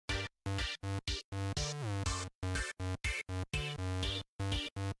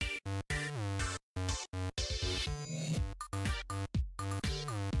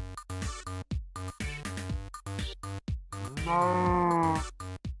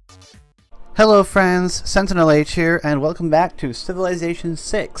Hello friends, SentinalhMC here, and welcome back to Civilization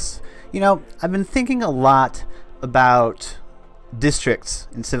 6. You know, I've been thinking a lot about districts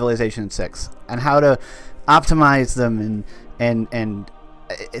in Civilization 6 and how to optimize them, and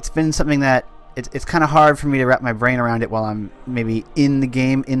it's been something that it's kind of hard for me to wrap my brain around it while I'm maybe in the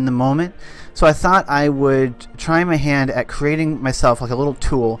game, in the moment. So I thought I would try my hand at creating myself like a little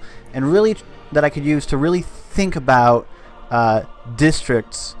tool and really that I could use to really think about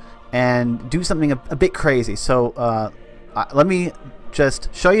districts and do something a bit crazy. So let me just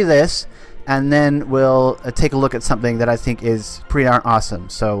show you this, and then we'll take a look at something that I think is pretty darn awesome.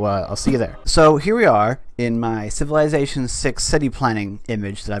 So I'll see you there. So here we are in my Civilization 6 city planning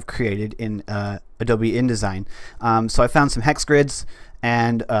image that I've created in Adobe InDesign. So I found some hex grids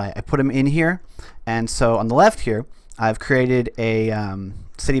and I put them in here. And so on the left here, I've created a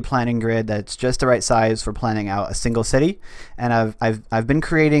city planning grid that's just the right size for planning out a single city. And I've been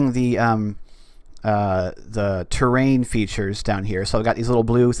creating the terrain features down here. So I've got these little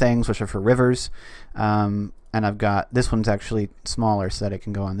blue things which are for rivers, and I've got this one's actually smaller so that it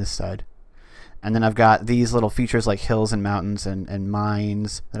can go on this side. And then I've got these little features like hills and mountains and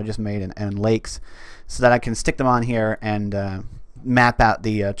mines that I just made, and lakes, so that I can stick them on here and map out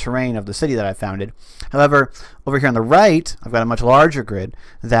the terrain of the city that I founded. However, over here on the right, I've got a much larger grid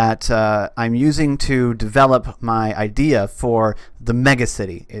that I'm using to develop my idea for the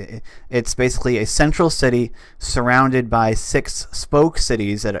megacity. It's basically a central city surrounded by 6 spoke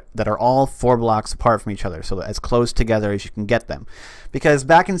cities that are all 4 blocks apart from each other, so as close together as you can get them. Because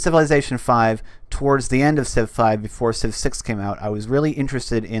back in Civilization 5, towards the end of Civ 5, before Civ 6 came out, I was really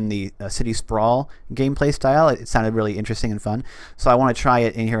interested in the city sprawl gameplay style. It sounded really interesting and fun, so I want to try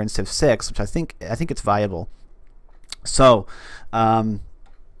it in here in Civ 6, which I think it's viable. So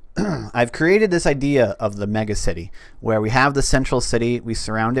I've created this idea of the mega city where we have the central city, we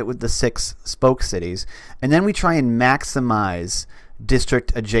surround it with the 6 spoke cities, and then we try and maximize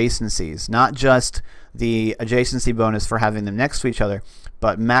district adjacencies, not just the adjacency bonus for having them next to each other,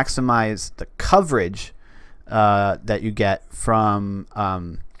 but maximize the coverage that you get from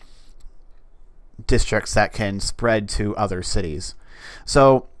districts that can spread to other cities.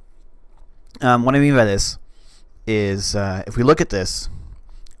 So what I mean by this is if we look at this,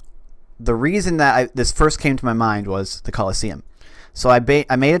 the reason that this first came to my mind was the Colosseum. So I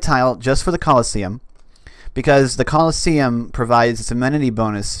made a tile just for the Colosseum, because the Colosseum provides its amenity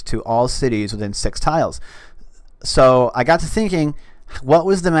bonus to all cities within 6 tiles. So I got to thinking,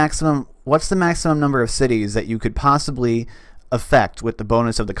 what's the maximum number of cities that you could possibly affect with the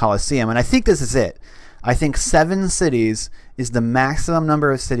bonus of the Colosseum? And I think this is it. I think 7 cities is the maximum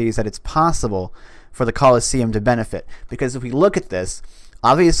number of cities that it's possible for the Colosseum to benefit. Because if we look at this,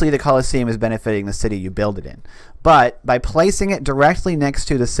 obviously the Colosseum is benefiting the city you build it in. But by placing it directly next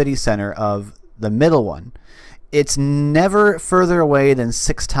to the city center of the middle one, it's never further away than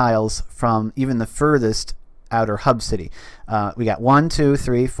 6 tiles from even the furthest outer hub city. We got 1, 2,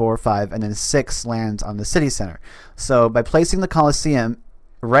 3, 4, 5, and then 6 lands on the city center. So by placing the Colosseum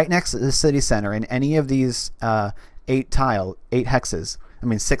right next to the city center in any of these 6 hexes,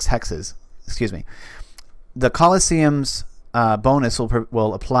 excuse me, the Colosseum's bonus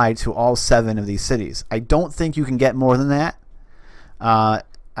will apply to all 7 of these cities. I don't think you can get more than that.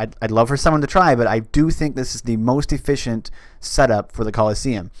 I'd love for someone to try, but I do think this is the most efficient setup for the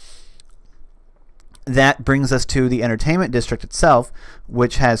Colosseum. That brings us to the entertainment district itself,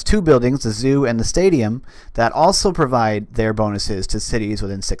 which has 2 buildings, the zoo and the stadium, that also provide their bonuses to cities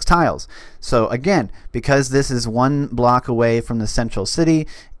within 6 tiles. So again, because this is 1 block away from the central city,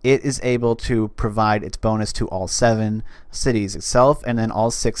 it is able to provide its bonus to all 7 cities itself, and then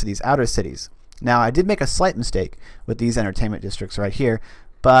all 6 of these outer cities. Now, I did make a slight mistake with these entertainment districts right here,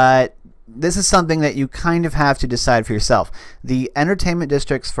 but this is something that you kind of have to decide for yourself. The entertainment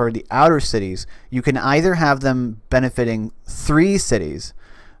districts for the outer cities, you can either have them benefiting 3 cities,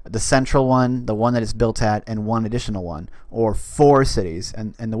 the central one, the one that it's built at, and 1 additional one, or 4 cities.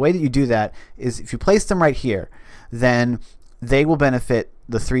 And the way that you do that is if you place them right here, then they will benefit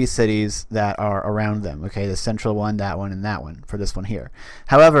the 3 cities that are around them. Okay, the central one, that one, and that one for this one here.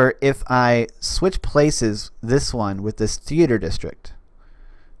 However, if I switch places this one with this theater district,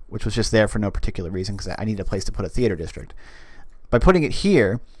 which was just there for no particular reason because I need a place to put a theater district. By putting it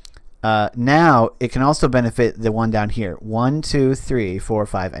here, now it can also benefit the one down here. 1, 2, 3, 4,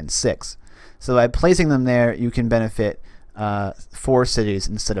 5, and 6. So by placing them there, you can benefit 4 cities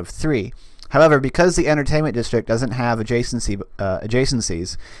instead of 3. However, because the entertainment district doesn't have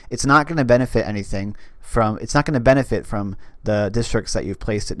adjacencies, it's not going to benefit anything from. It's not going to benefit from the districts that you've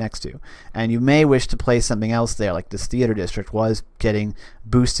placed it next to. And you may wish to place something else there, like this theater district was getting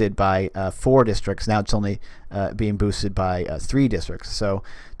boosted by 4 districts. Now it's only being boosted by 3 districts. So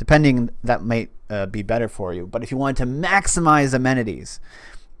depending, that might be better for you. But if you wanted to maximize amenities,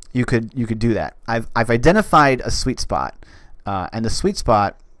 you could do that. I've identified a sweet spot, and the sweet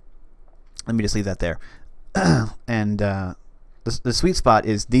spot. Let me just leave that there. And the sweet spot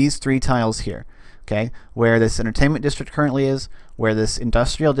is these 3 tiles here, okay? Where this entertainment district currently is, where this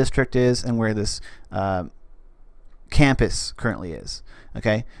industrial district is, and where this campus currently is,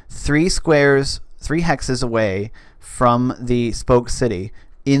 okay? 3 squares, 3 hexes away from the spoke city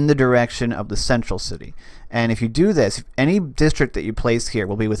in the direction of the central city. And if you do this, any district that you place here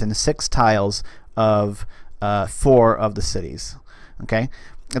will be within 6 tiles of 4 of the cities, okay?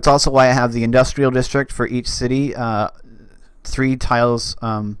 That's also why I have the industrial district for each city, 3 tiles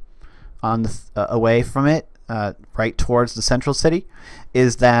on the away from it, right towards the central city.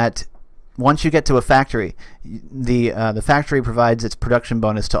 Is that once you get to a factory, the factory provides its production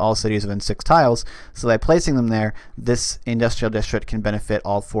bonus to all cities within 6 tiles. So by placing them there, this industrial district can benefit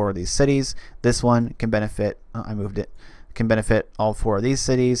all 4 of these cities. This one can benefit. I moved it. Can benefit all 4 of these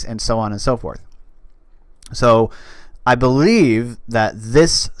cities, and so on and so forth. So I believe that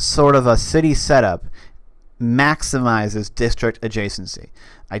this sort of a city setup maximizes district adjacency.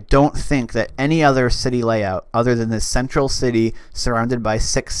 I don't think that any other city layout other than this central city surrounded by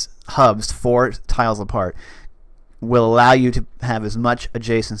 6 hubs 4 tiles apart will allow you to have as much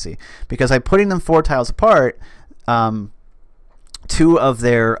adjacency, because by putting them 4 tiles apart, 2 of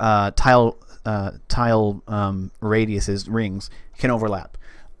their tile radiuses, rings, can overlap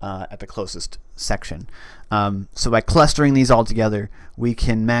at the closest section. So by clustering these all together, we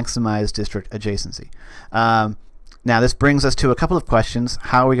can maximize district adjacency. Now this brings us to a couple of questions.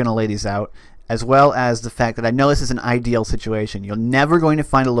 How are we going to lay these out? As well as the fact that I know this is an ideal situation. You're never going to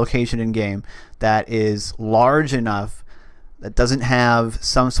find a location in game that is large enough, that doesn't have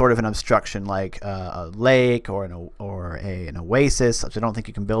some sort of an obstruction like a lake or an oasis, which I don't think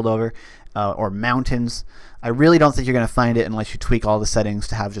you can build over, or mountains. I really don't think you're going to find it unless you tweak all the settings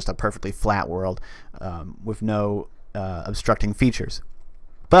to have just a perfectly flat world with no obstructing features.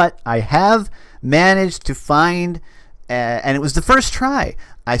 But I have managed to find, and it was the first try.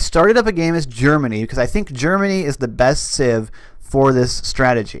 I started up a game as Germany because I think Germany is the best civ for this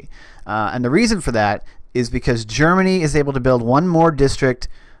strategy. And the reason for that is because Germany is able to build one more district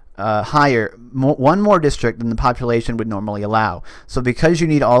one more district than the population would normally allow. So because you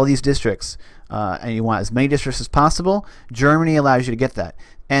need all these districts and you want as many districts as possible, Germany allows you to get that.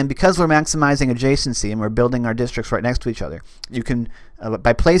 And because we're maximizing adjacency and we're building our districts right next to each other, you can,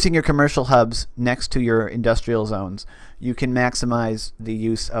 by placing your commercial hubs next to your industrial zones, you can maximize the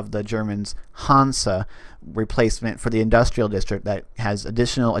use of the Germans' Hansa replacement for the industrial district that has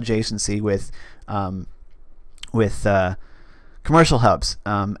additional adjacency with commercial hubs.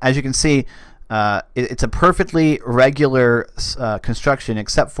 As you can see, it's a perfectly regular construction,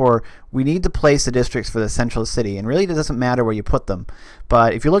 except for we need to place the districts for the central city, and really it doesn't matter where you put them.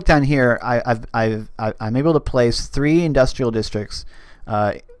 But if you look down here, I'm able to place 3 industrial districts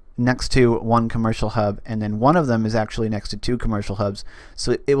next to 1 commercial hub, and then one of them is actually next to 2 commercial hubs,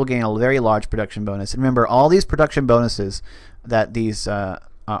 so it will gain a very large production bonus. And remember, all these production bonuses that these they're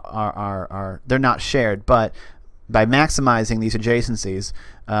not shared, but by maximizing these adjacencies,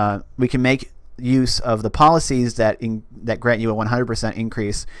 we can make use of the policies that grant you a 100%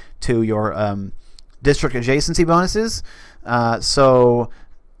 increase to your district adjacency bonuses. So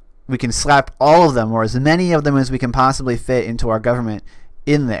we can slap all of them, or as many of them as we can possibly fit into our government,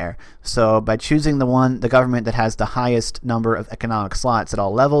 in there. So by choosing the government that has the highest number of economic slots at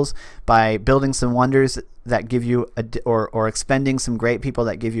all levels, by building some wonders that give you or expending some great people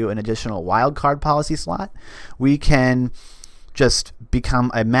that give you an additional wildcard policy slot, we can just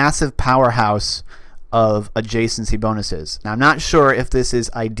become a massive powerhouse of adjacency bonuses. Now I'm not sure if this is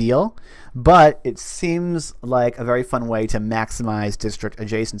ideal, but it seems like a very fun way to maximize district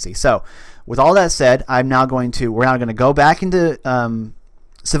adjacency. So with all that said, we're now going to go back into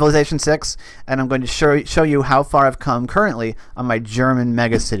Civilization 6, and I'm going to show you how far I've come currently on my German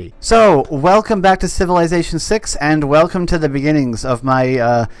megacity. So welcome back to Civilization 6, and welcome to the beginnings of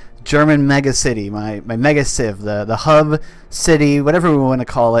my German megacity, my megaciv, the hub city, whatever we want to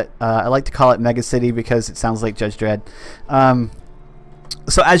call it. I like to call it megacity because it sounds like Judge Dredd.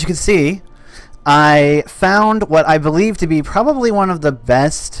 So as you can see, I found what I believe to be probably one of the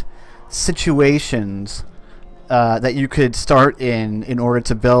best situations that you could start in order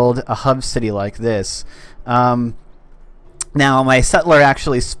to build a hub city like this. Now, my settler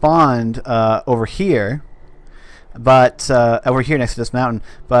actually spawned over here, but over here next to this mountain.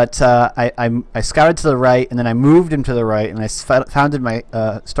 But I scouted to the right, and then I moved him to the right, and I founded my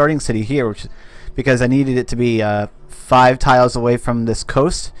starting city here, which because I needed it to be 5 tiles away from this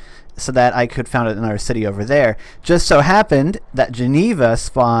coast, so that I could found another city over there. Just so happened that Geneva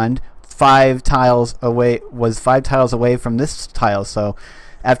spawned 5 tiles away, was 5 tiles away from this tile. So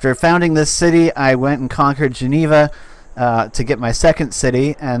after founding this city, I went and conquered Geneva to get my second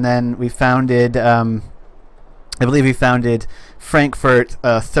city, and then we founded, I believe we founded Frankfurt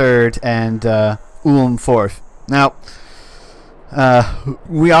third and Ulm fourth. Now,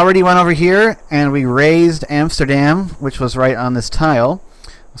 we already went over here and we raised Amsterdam, which was right on this tile,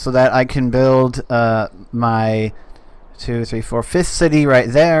 so that I can build my 2, 3, 4, 5th city right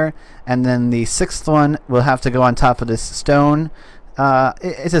there, and then the 6th one will have to go on top of this stone.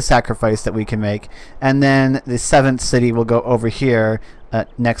 It's a sacrifice that we can make, and then the 7th city will go over here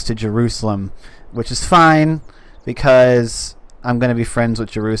next to Jerusalem, which is fine because I'm going to be friends with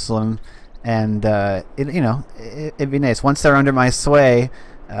Jerusalem, and it'd be nice once they're under my sway.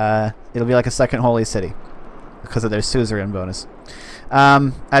 It'll be like a second holy city because of their suzerain bonus.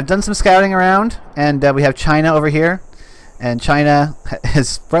 I've done some scouting around, and we have China over here, and China has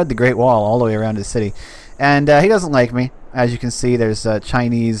spread the Great Wall all the way around his city, and he doesn't like me. As you can see, there's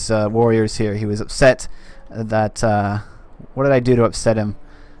Chinese warriors here. He was upset that what did I do to upset him?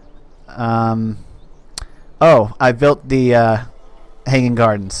 Oh, I built the Hanging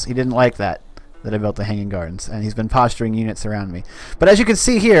Gardens. He didn't like that I built the Hanging Gardens, and he's been posturing units around me. But as you can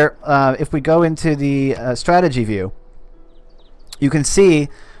see here, if we go into the strategy view, you can see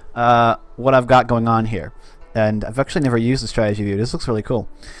what I've got going on here. And I've actually never used the strategy view. This looks really cool.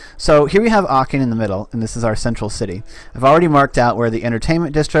 So here we have Aachen in the middle, and this is our central city. I've already marked out where the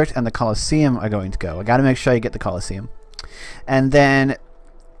entertainment district and the Colosseum are going to go. I got to make sure I get the Colosseum. And then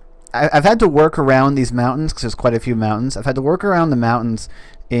I've had to work around these mountains because there's quite a few mountains. I've had to work around the mountains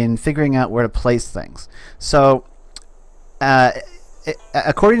in figuring out where to place things. So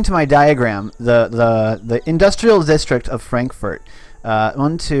according to my diagram, the industrial district of Frankfurt,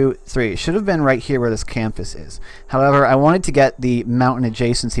 1, 2, 3 should have been right here where this campus is. However, I wanted to get the mountain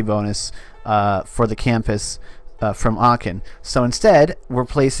adjacency bonus for the campus from Aachen. So instead, we're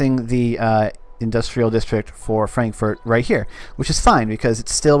placing the industrial district for Frankfurt right here, which is fine because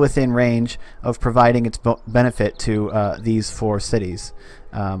it's still within range of providing its benefit to these 4 cities.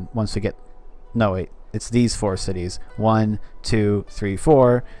 Once we get, no wait, it's these 4 cities. 1, 2, 3,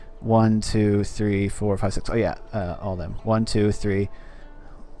 4. 1, 2, 3, 4, 5, 6. Oh yeah, all of them. 1, 2, 3,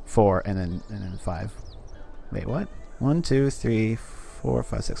 4, and then 5. Wait, what? 1, 2, 3, 4,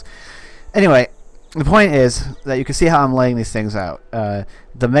 5, 6. Anyway, the point is that you can see how I'm laying these things out. The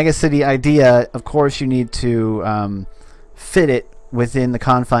megacity idea, of course, you need to fit it within the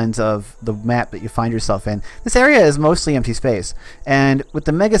confines of the map that you find yourself in. This area is mostly empty space, and with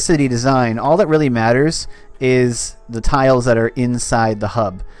the megacity design, all that really matters is the tiles that are inside the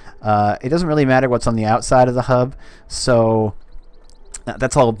hub. It doesn't really matter what's on the outside of the hub, so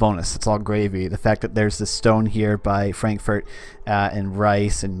that's all a bonus. It's all gravy. The fact that there's this stone here by Frankfurt and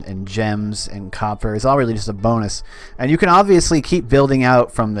rice and gems and copper is all really just a bonus. And you can obviously keep building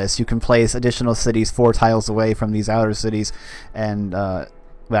out from this. You can place additional cities 4 tiles away from these outer cities, and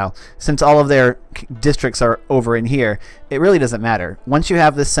well, since all of their districts are over in here, it really doesn't matter. Once you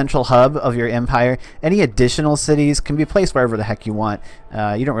have this central hub of your empire, any additional cities can be placed wherever the heck you want.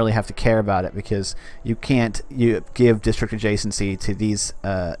 You don't really have to care about it because you can't give district adjacency to these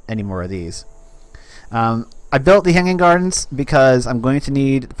any more of these. I built the Hanging Gardens because I'm going to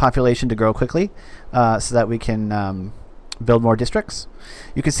need the population to grow quickly so that we can build more districts.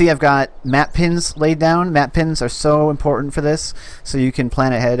 You can see I've got map pins laid down. Map pins are so important for this, so you can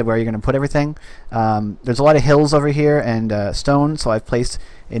plan ahead of where you're going to put everything. There's a lot of hills over here and stone, so I've placed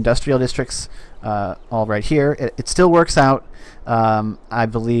industrial districts all right here. It still works out. I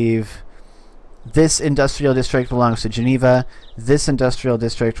believe this industrial district belongs to Geneva. This industrial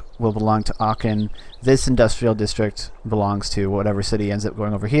district will belong to Aachen. This industrial district belongs to whatever city ends up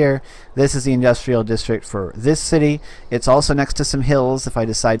going over here. This is the industrial district for this city. It's also next to some hills if I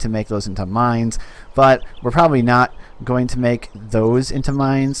decide to make those into mines, but we're probably not going to make those into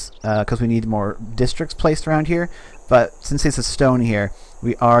mines because we need more districts placed around here. But since it's a stone here,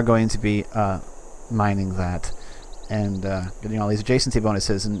 we are going to be mining that. and getting all these adjacency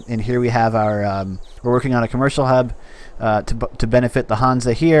bonuses. And here we have our, we're working on a commercial hub to benefit the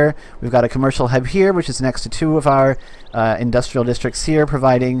Hansa here. We've got a commercial hub here, which is next to 2 of our industrial districts here,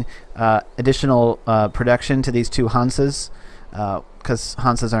 providing additional production to these 2 Hansas, because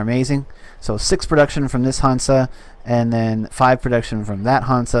Hansas are amazing. So 6 production from this Hansa, and then 5 production from that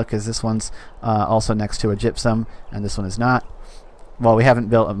Hansa, because this one's also next to a gypsum, and this one is not. Well, we haven't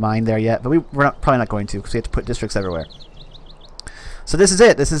built a mine there yet, but we're probably not going to, because we have to put districts everywhere. So this is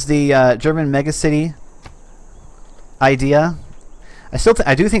it. This is the German megacity idea.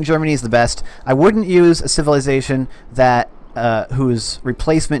 I do think Germany is the best. I wouldn't use a civilization that who has a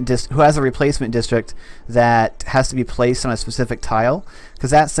replacement district that has to be placed on a specific tile, because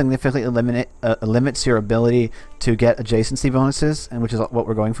that significantly limits your ability to get adjacency bonuses, and which is what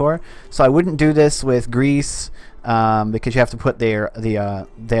we're going for. So I wouldn't do this with Greece, because you have to put their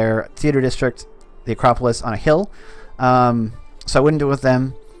theater district, the Acropolis, on a hill. So I wouldn't do it with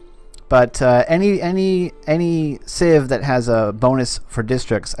them. But any civ that has a bonus for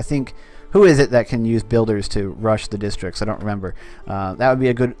districts, I think, who is it that can use builders to rush the districts? I don't remember. That would be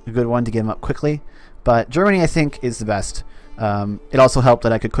a good one to get them up quickly. But Germany, I think, is the best. It also helped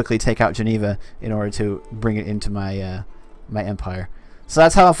that I could quickly take out Geneva in order to bring it into my my empire. So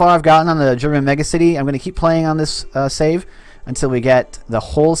that's how far I've gotten on the German megacity. I'm going to keep playing on this save until we get the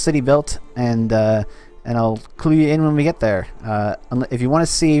whole city built, and I'll clue you in when we get there. If you want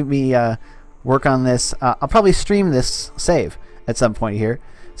to see me work on this, I'll probably stream this save at some point here.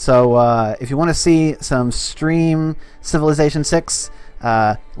 So if you want to see some stream Civilization 6,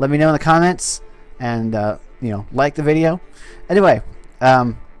 let me know in the comments, and you know, like the video. Anyway,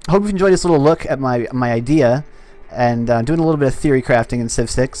 I hope you've enjoyed this little look at my idea, and doing a little bit of theory crafting in Civ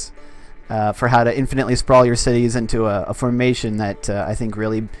 6 for how to infinitely sprawl your cities into a formation that I think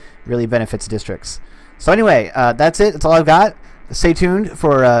really benefits districts. So anyway, that's it. That's all I've got. Stay tuned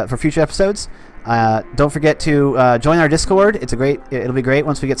for future episodes. Don't forget to join our Discord. It'll be great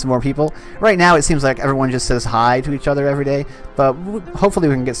once we get some more people. Right now, it seems like everyone just says hi to each other every day, but hopefully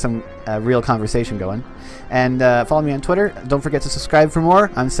we can get some real conversation going. And follow me on Twitter. Don't forget to subscribe for more.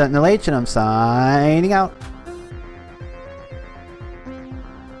 I'm SentinalH, and I'm signing out.